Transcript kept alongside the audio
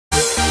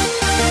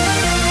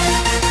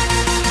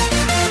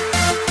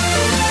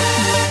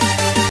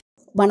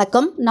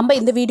வணக்கம். நம்ம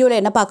இந்த வீடியோவில்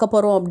என்ன பார்க்க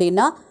போகிறோம்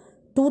அப்படின்னா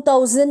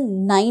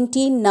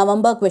 2019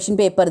 நவம்பர் கொஷின்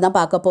பேப்பர் தான்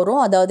பார்க்க போகிறோம்.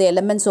 அதாவது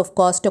elements of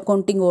cost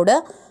அக்கௌண்டிங்கோட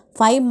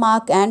 5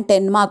 mark and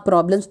 10 mark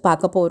problems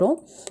பார்க்க போகிறோம்.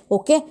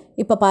 ஓகே,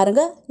 இப்போ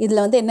பாருங்கள்,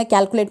 இதில் வந்து என்ன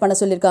கேல்குலேட் பண்ண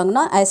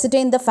சொல்லியிருக்காங்கன்னா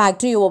ascertain the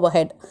factory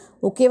overhead.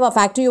 ஓகேவா,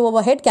 ஃபேக்ட்ரி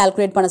ஓவர் ஹெட்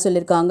கேல்குலேட் பண்ண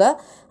சொல்லியிருக்காங்க.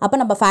 அப்போ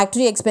நம்ம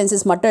ஃபேக்ட்ரி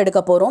எக்ஸ்பென்சஸ் மட்டும்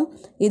எடுக்க போகிறோம்.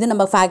 இது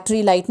நம்ம ஃபேக்ட்ரி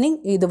லைட்னிங்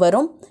இது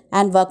வரும்,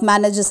 அண்ட் ஒர்க்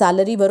மேனேஜர்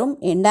சேலரி வரும்,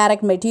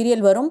 இன்டைரக்ட்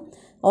மெட்டீரியல் வரும்,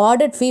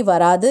 ஆடிட் ஃபீ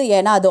வராது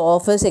ஏன்னா அது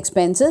office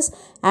expenses,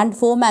 and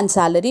foreman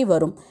salary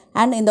வரும்,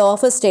 அண்ட் இந்த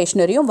ஆஃபீஸ்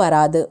ஸ்டேஷ்னரியும்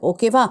வராது.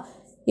 ஓகேவா,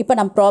 இப்போ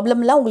நம்ம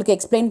ப்ராப்ளம்லாம் உங்களுக்கு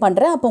எக்ஸ்பிளைன்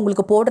பண்ணுறேன். அப்போ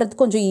உங்களுக்கு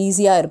போடுறதுக்கு கொஞ்சம்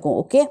ஈஸியாக இருக்கும்.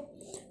 Okay,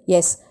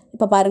 S.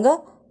 இப்போ பாருங்கள்,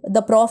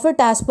 த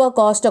profit as per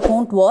cost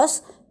account was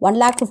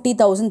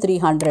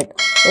 1,50,300.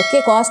 Okay,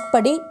 cost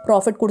படி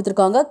ப்ராஃபிட்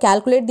கொடுத்துருக்காங்க.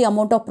 Calculate the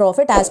amount of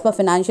profit as per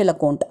financial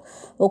account.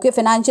 Okay,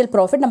 financial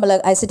profit நம்மளை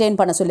ascertain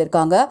பண்ண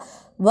சொல்லியிருக்காங்க.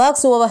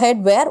 Works over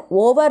head where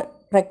over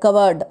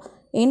recovered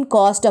in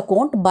cost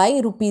account by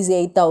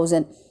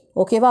 ₹8,000.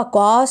 ஓகேவா,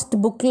 cost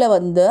புக்கில்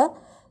வந்து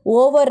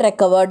over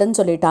ரெக்கவர்டுன்னு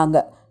சொல்லிட்டாங்க.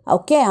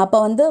 Okay, அப்போ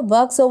வந்து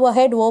works over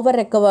head over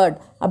recovered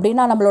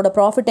அப்படின்னா நம்மளோட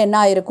ப்ராஃபிட் என்ன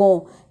ஆயிருக்கும்?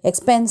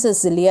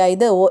 எக்ஸ்பென்சஸ் இல்லையா,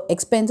 இது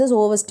எக்ஸ்பென்சஸ்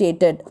ஓவர்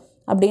ஸ்டேட்டட்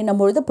அப்படின்னும்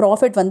பொழுது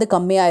ப்ராஃபிட் வந்து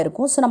கம்மியாக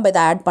இருக்கும். ஸோ நம்ம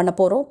இதை ஆட் பண்ண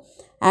போகிறோம்.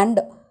 And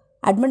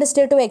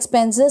administrative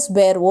expenses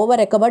where over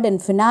recovered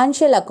in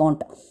financial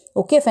account.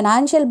 Okay,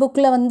 financial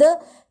புக்கில் வந்து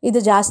இது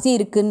ஜாஸ்தி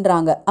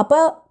இருக்குன்றாங்க. அப்போ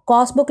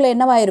காஸ்ட் புக்கில்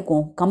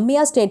என்னவாயிருக்கும்?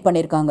 கம்மியாக ஸ்டேட்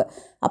பண்ணியிருக்காங்க.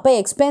 அப்போ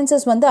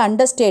எக்ஸ்பென்சஸ் வந்து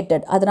அண்டர்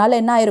ஸ்டேட்டட், அதனால்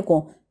என்ன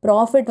ஆயிருக்கும்?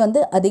 ப்ராஃபிட் வந்து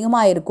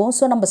அதிகமாக இருக்கும்.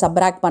 ஸோ நம்ம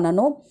சப்ராக்ட்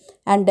பண்ணணும்.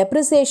 And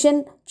depreciation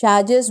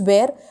charges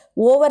where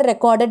over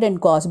recorded in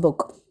cost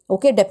book.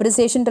 Okay,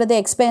 டெப்ரிசியேஷன்றது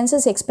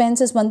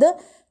expenses வந்து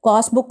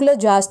காஸ்ட் புக்கில்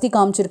ஜாஸ்தி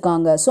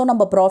காமிச்சிருக்காங்க. ஸோ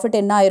நம்ம ப்ராஃபிட்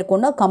என்ன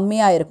ஆயிருக்கும்னா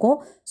கம்மியாக இருக்கும்.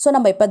 ஸோ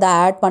நம்ம இப்போ இதை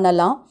ஆட்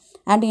பண்ணலாம்.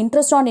 And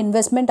interest on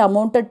investment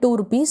amounted to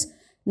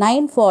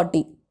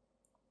 ₹940.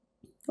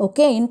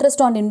 Okay,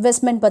 interest on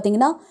investment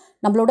பார்த்திங்கன்னா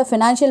நம்மளோட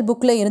ஃபினான்ஷியல்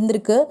புக்கில்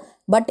இருந்திருக்கு,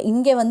 பட்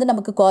இங்கே வந்து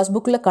நமக்கு காஸ்ட்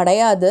புக்கில்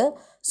கிடையாது.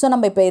 ஸோ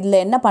நம்ம இப்போ இதில்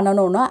என்ன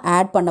பண்ணணும்னா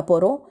ஆட் பண்ண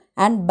போகிறோம்.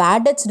 And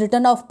bad debts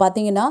return of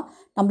பார்த்திங்கன்னா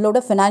நம்மளோட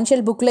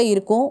ஃபினான்ஷியல் புக்கில்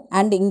இருக்கும்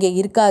அண்ட் இங்கே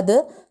இருக்காது.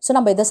 ஸோ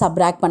நம்ம இதை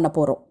சப்ராக்ட் பண்ண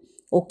போகிறோம்.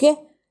 Okay,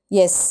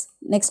 S.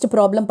 நெக்ஸ்ட்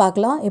ப்ராப்ளம்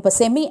பார்க்கலாம். இப்போ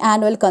semi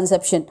annual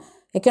consumption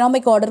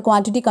economic order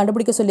quantity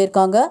கண்டுபிடிக்க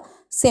சொல்லியிருக்காங்க.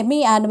 செமி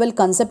ஆனுவல்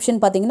கன்சப்ஷன்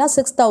பார்த்திங்கன்னா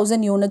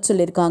 6,000 யூனிட்ஸ்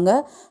சொல்லியிருக்காங்க.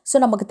 ஸோ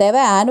நமக்கு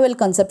தேவை ஆனுவல்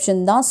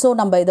கன்சப்ஷன் தான். ஸோ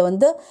நம்ம இதை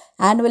வந்து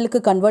ஆனுவலுக்கு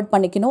கன்வெர்ட்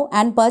பண்ணிக்கணும்.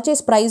 And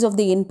purchase price of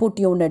the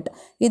input unit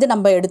இது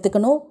நம்ம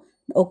எடுத்துக்கணும்.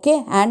 Okay,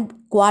 and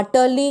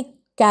quarterly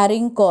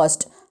carrying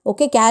cost.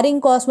 Okay,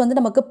 carrying cost வந்து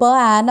நமக்கு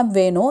பர் ஆனம்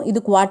வேணும்.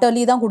 இது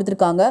குவார்ட்டர்லி தான்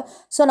கொடுத்துருக்காங்க.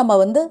 ஸோ நம்ம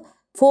வந்து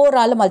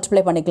 4ஆல்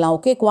மல்டிப்ளை பண்ணிக்கலாம்.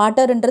 ஓகே,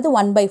 குவார்ட்டர்ன்றது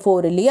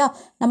 1/4 இல்லையா,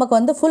 நமக்கு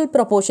வந்து ஃபுல்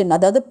ப்ரொபோர்ஷன்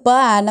அதாவது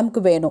பர் ஆனம்க்கு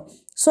வேணும்.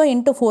 ஸோ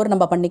இன்ட்டு 4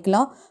 நம்ம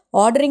பண்ணிக்கலாம்.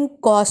 ஆர்டரிங்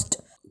காஸ்ட்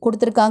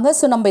கொடுத்துருக்காங்க.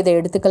 ஸோ நம்ம இதை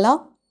எடுத்துக்கலாம்.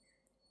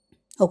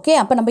 ஓகே,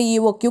 அப்போ நம்ம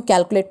EOQ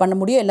கேல்குலேட் பண்ண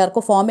முடியும்.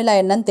 எல்லாருக்கும் ஃபார்முலா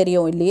என்னன்னு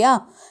தெரியும் இல்லையா?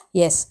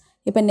 எஸ்.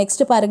 இப்போ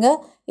நெக்ஸ்ட்டு பாருங்கள்,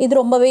 இது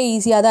ரொம்பவே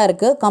ஈஸியாக தான்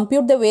இருக்குது.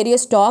 Compute the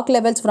various stock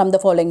levels from the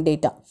following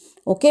data.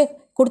 Okay,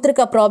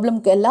 கொடுத்துருக்க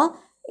ப்ராப்ளம்க்கு எல்லாம்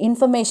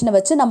இன்ஃபர்மேஷனை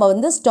வச்சு நம்ம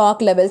வந்து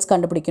ஸ்டாக் லெவல்ஸ்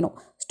கண்டுபிடிக்கணும்.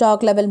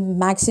 Stock level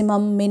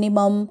maximum,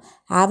 minimum,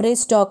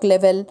 average stock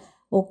level.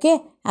 Okay,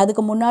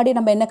 அதுக்கு முன்னாடி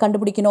நம்ம என்ன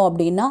கண்டுபிடிக்கணும்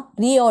அப்படின்னா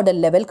ரீஆர்டர்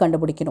லெவல்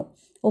கண்டுபிடிக்கணும்.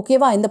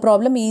 ஓகேவா, இந்த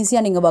ப்ராப்ளம்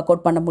ஈஸியாக நீங்கள் ஒர்க்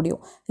அவுட் பண்ண முடியும்.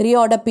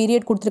 ரீஆர்டர்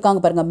பீரியட்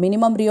கொடுத்துருக்காங்க பாருங்கள்,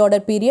 மினிமம்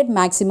ரீஆர்டர் பீரியட்,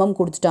 மேக்ஸிமம்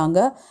கொடுத்துட்டாங்க.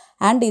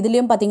 அண்ட்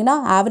இதுலேயும் பார்த்தீங்கன்னா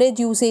ஆவரேஜ்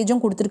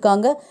யூசேஜும்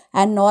கொடுத்துருக்காங்க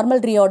அண்ட்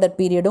நார்மல் ரீஆர்டர்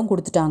பீரியடும்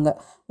கொடுத்துட்டாங்க.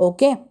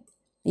 Okay,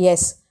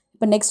 S.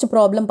 இப்போ நெக்ஸ்ட்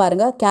ப்ராப்ளம்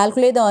பாருங்கள்.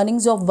 Calculate the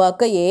earnings of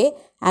worker A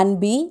and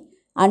B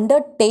under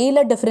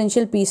Taylor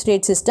differential piece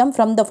rate system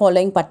from the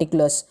following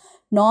particulars.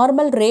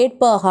 Normal rate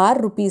per hour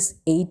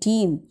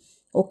 ₹18.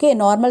 Okay,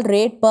 normal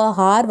rate per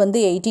hour வந்து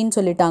 18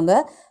 சொல்லிட்டாங்க.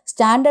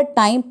 Standard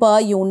time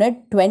per unit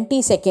 20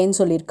 second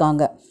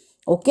சொல்லியிருக்காங்க.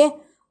 Okay,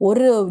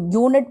 ஒரு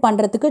unit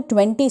பண்ணுறதுக்கு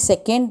 20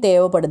 second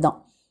தேவைப்படுதான்.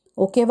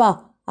 ஓகேவா,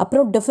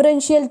 அப்புறம்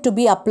differential to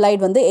be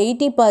applied வந்து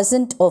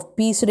 80% of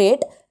piece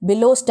rate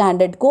below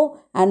ஸ்டாண்டர்ட்க்கும்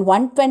and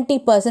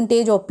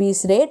 120% of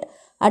piece rate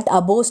at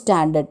above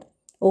standard.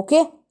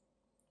 Okay,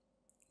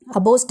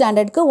 above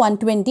ஸ்டாண்டர்டுக்கு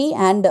 120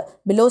 and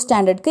below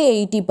ஸ்டாண்டர்டுக்கு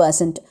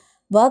 80%.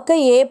 Worker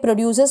A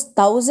produces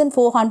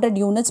 1,400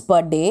 units per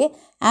day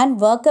and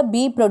worker B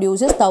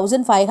produces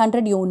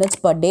 1,500 units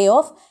per day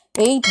of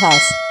 8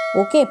 hours.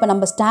 Okay, இப்போ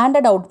நம்ம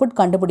standard output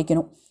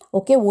கண்டுபிடிக்கணும்.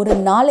 Okay, ஒரு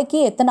நாளைக்கு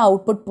எத்தனை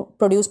output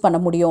produce பண்ண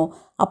முடியும்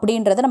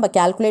அப்படின்றத நம்ம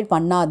கேல்குலேட்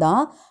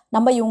பண்ணாதான்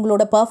நம்ம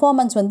இவங்களோட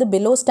பர்ஃபார்மன்ஸ் வந்து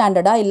பிலோ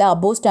ஸ்டாண்டர்டா இல்லை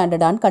அபோவ்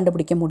ஸ்டாண்டர்டான்னு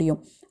கண்டுபிடிக்க முடியும்.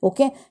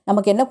 ஓகே,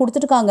 நமக்கு என்ன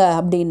கொடுத்துருக்காங்க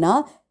அப்படின்னா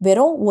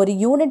வெறும் ஒரு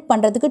யூனிட்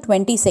பண்ணுறதுக்கு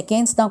 20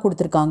 செகண்ட்ஸ் தான்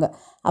கொடுத்துருக்காங்க.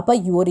 அப்போ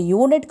ஒரு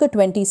யூனிட்க்கு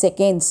 20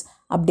 செகண்ட்ஸ்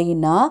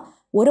அப்படின்னா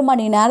ஒரு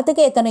மணி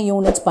நேரத்துக்கு எத்தனை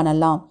யூனிட்ஸ்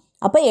பண்ணலாம்,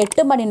 அப்போ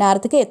 8 மணி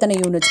நேரத்துக்கு எத்தனை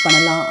யூனிட்ஸ்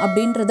பண்ணலாம்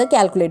அப்படின்றத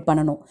கேல்குலேட்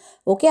பண்ணணும்.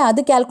 ஓகே, அது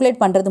கேல்குலேட்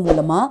பண்ணுறது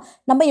மூலமாக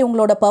நம்ம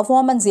இவங்களோட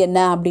பர்ஃபார்மன்ஸ் என்ன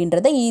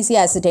அப்படின்றத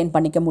ஈஸியாக ascertain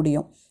பண்ணிக்க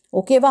முடியும்.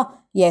 ஓகேவா,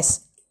 எஸ்.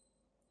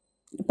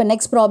 இப்போ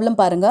நெக்ஸ்ட் ப்ராப்ளம்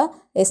பாருங்கள்.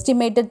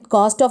 Estimated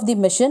cost of the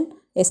machine,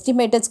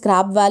 estimated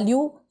scrap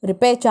value,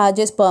 repair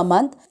charges per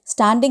month,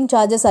 standing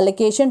charges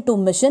allocation to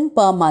mission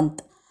per month.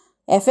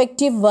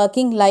 effective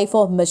working life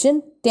of machine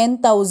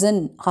 10,000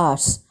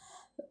 hours,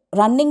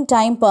 running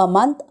time per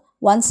month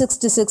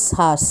 166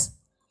 hours,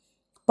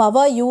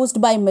 power used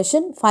by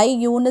machine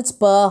 5 units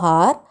per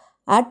hour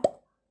at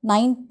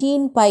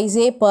 19 paise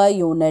per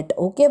unit.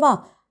 ஓகேவா,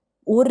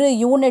 ஒரு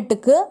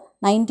யூனிட்டுக்கு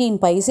 19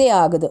 பைசே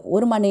ஆகுது.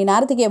 ஒரு மணி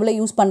நேரத்துக்கு எவ்வளோ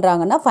use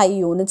பண்ணுறாங்கன்னா 5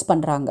 units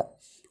பண்ணுறாங்க.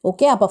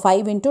 Okay, அப்போ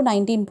 5 ×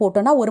 19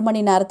 போட்டோன்னா ஒரு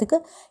மணி நேரத்துக்கு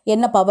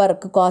என்ன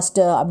பவருக்கு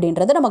காஸ்ட்டு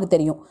அப்படின்றது நமக்கு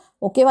தெரியும்.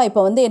 ஓகேவா,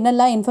 இப்போ வந்து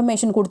என்னெல்லாம்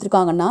இன்ஃபர்மேஷன்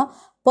கொடுத்துருக்காங்கன்னா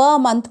per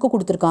மந்த்துக்கு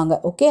கொடுத்துருக்காங்க.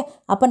 ஓகே,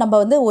 அப்போ நம்ம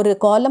வந்து ஒரு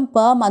காலம்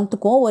per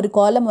மந்த்துக்கும் ஒரு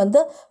காலம் வந்து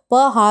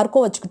per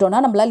ஹார்க்கும் வச்சுக்கிட்டோன்னா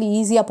நம்மளால்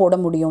ஈஸியாக போட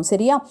முடியும்.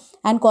 சரியா,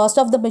 and cost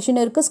of the machine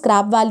இருக்குது,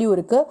 ஸ்க்ராப் வேல்யூ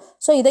இருக்குது.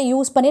 ஸோ இதை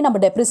யூஸ் பண்ணி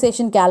நம்ம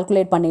டெப்ரிசியேஷன்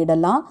கேல்குலேட்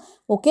பண்ணிடலாம்.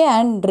 Okay,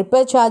 and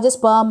repair charges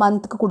per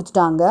மந்த்துக்கு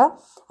கொடுத்துட்டாங்க.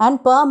 அண்ட்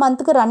per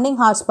மந்த்துக்கு ரன்னிங்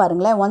ஹார்ஸ்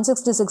பாருங்களேன்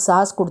 166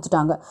 ஹார்ஸ்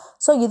கொடுத்துட்டாங்க.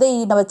 ஸோ இதை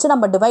வச்சு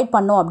நம்ம டிவைட்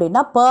பண்ணோம்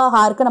அப்படின்னா per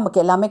ஹாருக்கு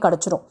நமக்கு எல்லாமே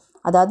கிடச்சிரும்.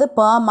 அதாவது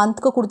per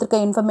மந்த்துக்கு கொடுத்துருக்க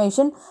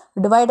இன்ஃபர்மேஷன்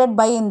டிவைடட்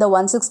பை இந்த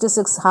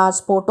 166 ஹார்ஸ்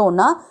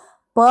போட்டோன்னா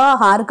per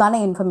ஹாருக்கான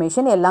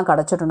இன்ஃபர்மேஷன் எல்லாம்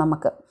கிடச்சிடும்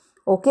நமக்கு.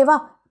 ஓகேவா,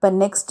 இப்போ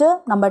நெக்ஸ்ட்டு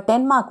நம்ம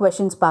 10 மார்க்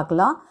கொஷின்ஸ்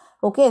பார்க்கலாம்.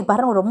 ஓகே,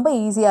 பாருங்கள் ரொம்ப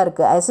ஈஸியாக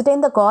இருக்குது.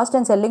 அசர்டைன் த cost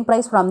and selling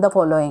price from the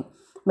following.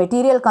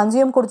 Material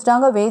consume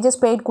கொடுத்துட்டாங்க,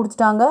 வேஜஸ் பெய்ட்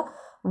கொடுத்துட்டாங்க,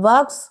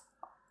 ஒர்க்ஸ்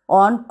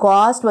ஆன்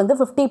காஸ்ட் வந்து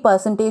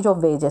 50%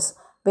 ஆஃப் வேஜஸ்,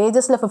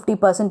 வேஜஸில்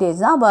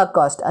 50% தான் ஒர்க்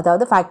காஸ்ட்,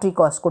 அதாவது ஃபேக்ட்ரி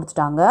காஸ்ட்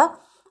கொடுத்துட்டாங்க.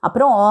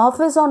 அப்புறம்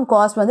ஆஃபீஸ் ஆன்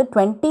காஸ்ட் வந்து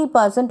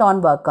 20% on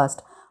work cost.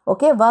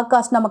 Okay, work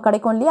cost நமக்கு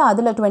கிடைக்கும் இல்லையா,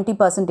 அதில்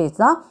 20%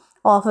 தான்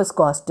office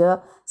cost.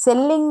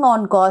 Selling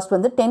on cost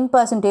வந்து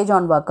 10%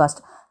 ஆன் ஒர்க்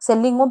காஸ்ட்.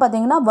 செல்லிங்கும்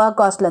பார்த்தீங்கன்னா ஒர்க்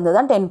காஸ்ட்லேருந்து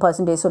தான்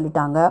 10%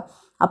 சொல்லிட்டாங்க.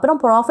 அப்புறம்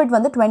ப்ராஃபிட்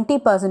வந்து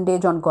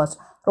 20% ஆன் காஸ்ட்.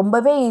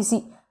 ரொம்பவே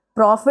ஈஸி.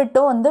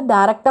 ப்ராஃபிட்டும் வந்து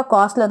டேரெக்டாக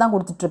காஸ்ட்டில் தான்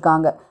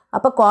கொடுத்துட்ருக்காங்க.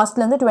 அப்போ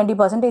காஸ்ட்லேருந்து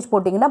 20%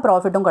 போட்டிங்கன்னா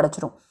ப்ராஃபிட்டும்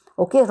கிடச்சிரும்.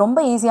 ஓகே,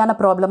 ரொம்ப ஈஸியான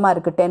ப்ராப்ளமாக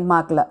இருக்குது 10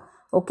 மார்க்கில்.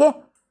 ஓகே,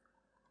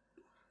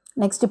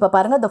 நெக்ஸ்ட் இப்போ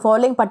பாருங்கள், the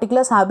following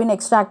particulars have been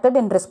extracted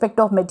in respect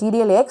of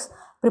material X.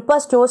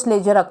 Prepare stores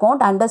ledger account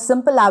under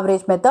simple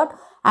average method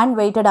and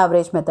weighted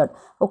average method.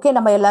 Okay,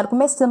 நம்ம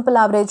எல்லாருக்குமே சிம்பிள்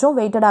ஆவரேஜும்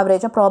வெயிட்டட்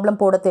ஆவரேஜும் ப்ராப்ளம்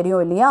போட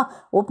தெரியும் இல்லையா.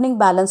 ஓப்பனிங்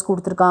பேலன்ஸ்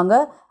கொடுத்துருக்காங்க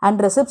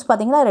and receipts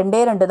பார்த்தீங்கன்னா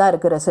 2 தான்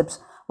இருக்குது receipts.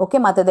 Okay,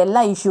 மற்றது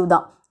எல்லாம் இஷ்யூ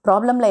தான்.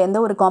 ப்ராப்ளமில் எந்த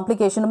ஒரு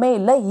காம்ப்ளிகேஷனுமே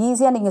இல்லை.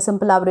 ஈஸியாக நீங்கள்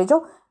சிம்பிள்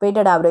ஆவரேஜும்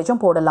வெயிட்டட்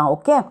ஆவரேஜும் போடலாம்.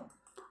 Okay,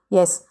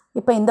 S.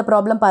 இப்போ இந்த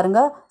ப்ராப்ளம்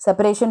பாருங்கள்,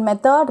 separation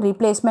method,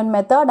 replacement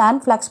method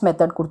and flux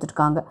method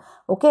கொடுத்துருக்காங்க.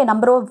 Okay,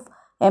 number of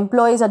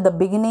employees at the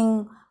beginning,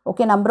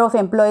 okay, number of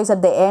employees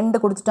at the end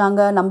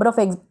கொடுத்துட்டாங்க, number of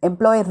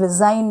employee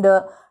resigned,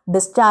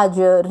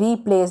 discharge,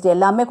 replaced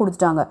எல்லாமே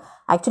கொடுத்துட்டாங்க.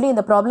 Actually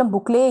இந்த problem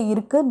புக்லேயே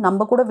இருக்குது,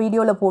 நம்ம கூட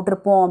வீடியோவில்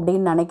போட்டிருப்போம்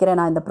அப்படின்னு நினைக்கிறேன்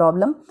நான். இந்த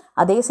ப்ராப்ளம்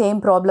அதே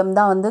சேம் ப்ராப்ளம்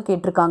தான் வந்து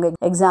கேட்டிருக்காங்க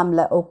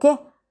எக்ஸாமில். Okay,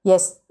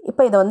 S.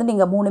 இப்போ இதை வந்து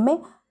நீங்கள் 3மே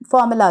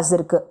ஃபார்முலாஸ்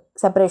இருக்குது,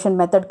 separation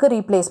மெத்தட்க்கு,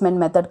 replacement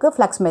மெத்தட்க்கு,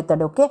 flux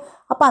method. Okay,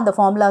 அப்போ அந்த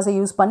ஃபார்முலாஸை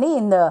யூஸ் பண்ணி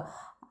இந்த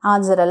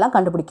ஆன்சர் எல்லாம்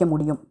கண்டுபிடிக்க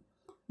முடியும்.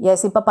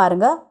 எஸ், இப்போ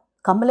பாருங்கள்,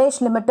 Kamlesh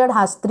limited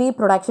has 3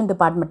 production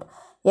department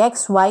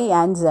X, Y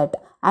and Z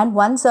and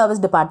 1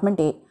 service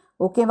department A.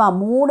 ஓகேவா,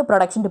 3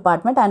 ப்ரொடக்ஷன்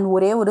டிபார்ட்மெண்ட் அண்ட்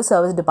ஒரே ஒரு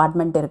சர்வீஸ்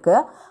டிபார்ட்மெண்ட்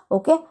இருக்குது.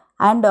 ஓகே,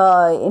 அண்ட்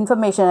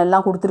இன்ஃபர்மேஷன்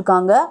எல்லாம்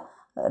கொடுத்துருக்காங்க.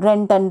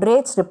 Rent and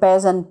rates,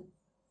 repairs and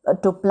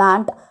to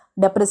plant,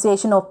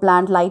 depreciation of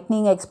plant,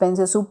 lightning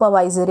expenses,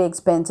 supervisory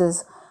expenses,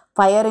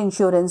 fire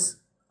insurance.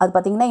 அது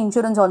பார்த்திங்கன்னா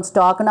insurance on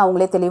ஸ்டாக்னு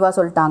அவங்களே தெளிவாக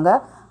சொல்லிட்டாங்க.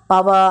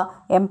 Power,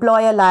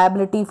 employer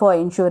liability for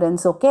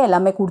insurance. Okay,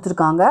 எல்லாமே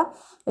கொடுத்துருக்காங்க.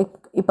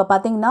 இப்போ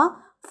பார்த்திங்கன்னா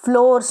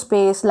floor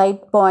space,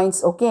 light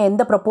points, okay,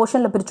 எந்த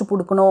ப்ரொப்போர்ஷனில் பிரித்து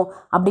கொடுக்கணும்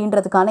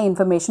அப்படின்றதுக்கான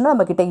இன்ஃபர்மேஷனும்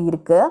நம்மக்கிட்ட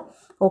இருக்குது.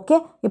 ஓகே,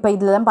 இப்போ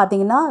இதில்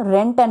பார்த்தீங்கன்னா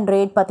ரெண்ட் அண்ட்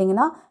ரேட்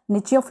பார்த்தீங்கன்னா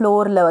நிச்சயம்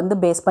ஃப்ளோரில் வந்து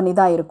பேஸ் பண்ணி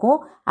தான் இருக்கும்.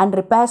 அண்ட்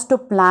ரிப்பேர்ஸ் டு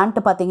பிளான்ட்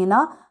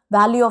பார்த்தீங்கன்னா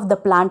வேல்யூ ஆஃப் த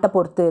பிளான்ட்டை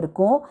பொறுத்து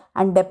இருக்கும்.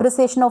 அண்ட்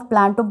டெப்ரிசியேஷன் ஆஃப்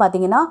பிளான்ட்டும்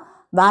பார்த்தீங்கன்னா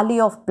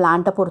வேல்யூ ஆஃப்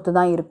பிளான்ட்டை பொறுத்து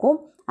தான் இருக்கும்.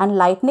 அண்ட்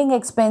லைட்னிங்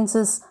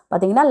எக்ஸ்பென்சஸ்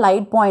பார்த்தீங்கன்னா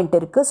லைட் பாயிண்ட்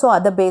இருக்குது, ஸோ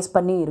அதை பேஸ்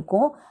பண்ணி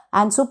இருக்கும்.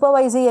 அண்ட்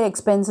சூப்பர்வைசரி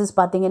எக்ஸ்பென்சஸ்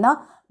பார்த்தீங்கன்னா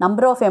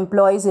நம்பர் ஆஃப்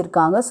எம்ப்ளாயீஸ்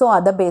இருக்காங்க, ஸோ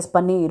அதை பேஸ்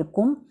பண்ணி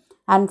இருக்கும்.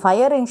 அண்ட்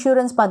ஃபயர்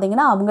இன்சூரன்ஸ்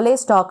பார்த்தீங்கன்னா அவங்களே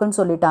ஸ்டாக்குன்னு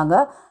சொல்லிட்டாங்க,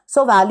 ஸோ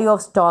வேல்யூ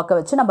ஆஃப் ஸ்டாக்கை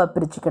வச்சு நம்ம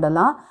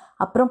பிரிச்சுக்கிடலாம்.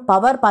 அப்புறம்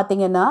பவர்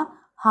பார்த்தீங்கன்னா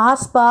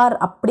ஹார்ஸ் பவர்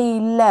அப்படி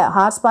இல்லை,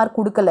 ஹார்ஸ் பவர்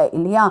கொடுக்கல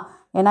இல்லையா,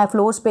 ஏன்னா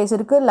ஃப்ளோர் ஸ்பேஸ்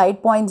இருக்குது,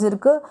 லைட் பாயிண்ட்ஸ்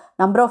இருக்குது,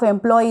 நம்பர் ஆஃப்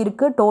எம்ப்ளாயி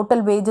இருக்குது,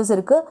 டோட்டல் வேஜஸ்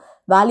இருக்குது,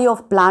 வேல்யூ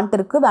ஆஃப் பிளான்ட்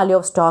இருக்குது, வேல்யூ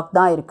ஆஃப் ஸ்டாக்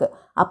தான் இருக்குது.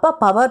 அப்போ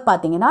பவர்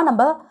பார்த்தீங்கன்னா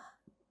நம்ம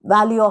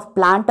வேல்யூ ஆஃப்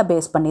பிளான்ட்டை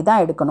பேஸ் பண்ணி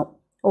தான் எடுக்கணும்.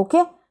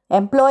 Okay,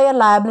 employer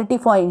liability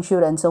for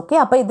insurance. Okay,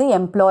 அப்போ இது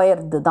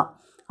எம்ப்ளாயர் இது தான்.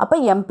 அப்போ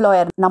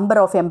எம்ப்ளாயர் நம்பர்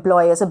ஆஃப்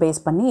எம்ப்ளாயர்ஸை பேஸ்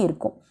பண்ணி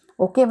இருக்கும்.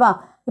 ஓகேவா,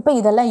 இப்போ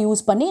இதெல்லாம்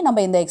யூஸ் பண்ணி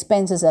நம்ம இந்த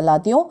எக்ஸ்பென்சஸ்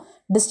எல்லாத்தையும்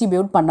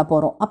டிஸ்ட்ரிபியூட் பண்ண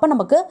போகிறோம். அப்போ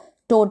நமக்கு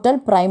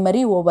டோட்டல்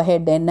ப்ரைமரி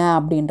ஓவர்ஹெட் என்ன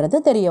அப்படின்றது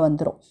தெரிய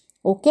வந்துடும்.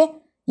 Okay,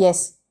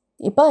 S.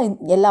 இப்போ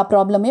எல்லா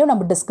ப்ராப்ளமையும்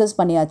நம்ம டிஸ்கஸ்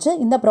பண்ணியாச்சு.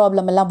 இந்த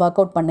ப்ராப்ளம் எல்லாம் ஒர்க்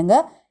அவுட்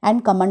பண்ணுங்கள்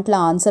அண்ட் கமெண்ட்டில்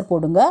ஆன்சர்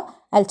போடுங்க.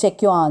 I'll check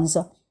your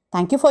answer.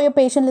 Thank you for your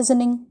patient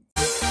listening.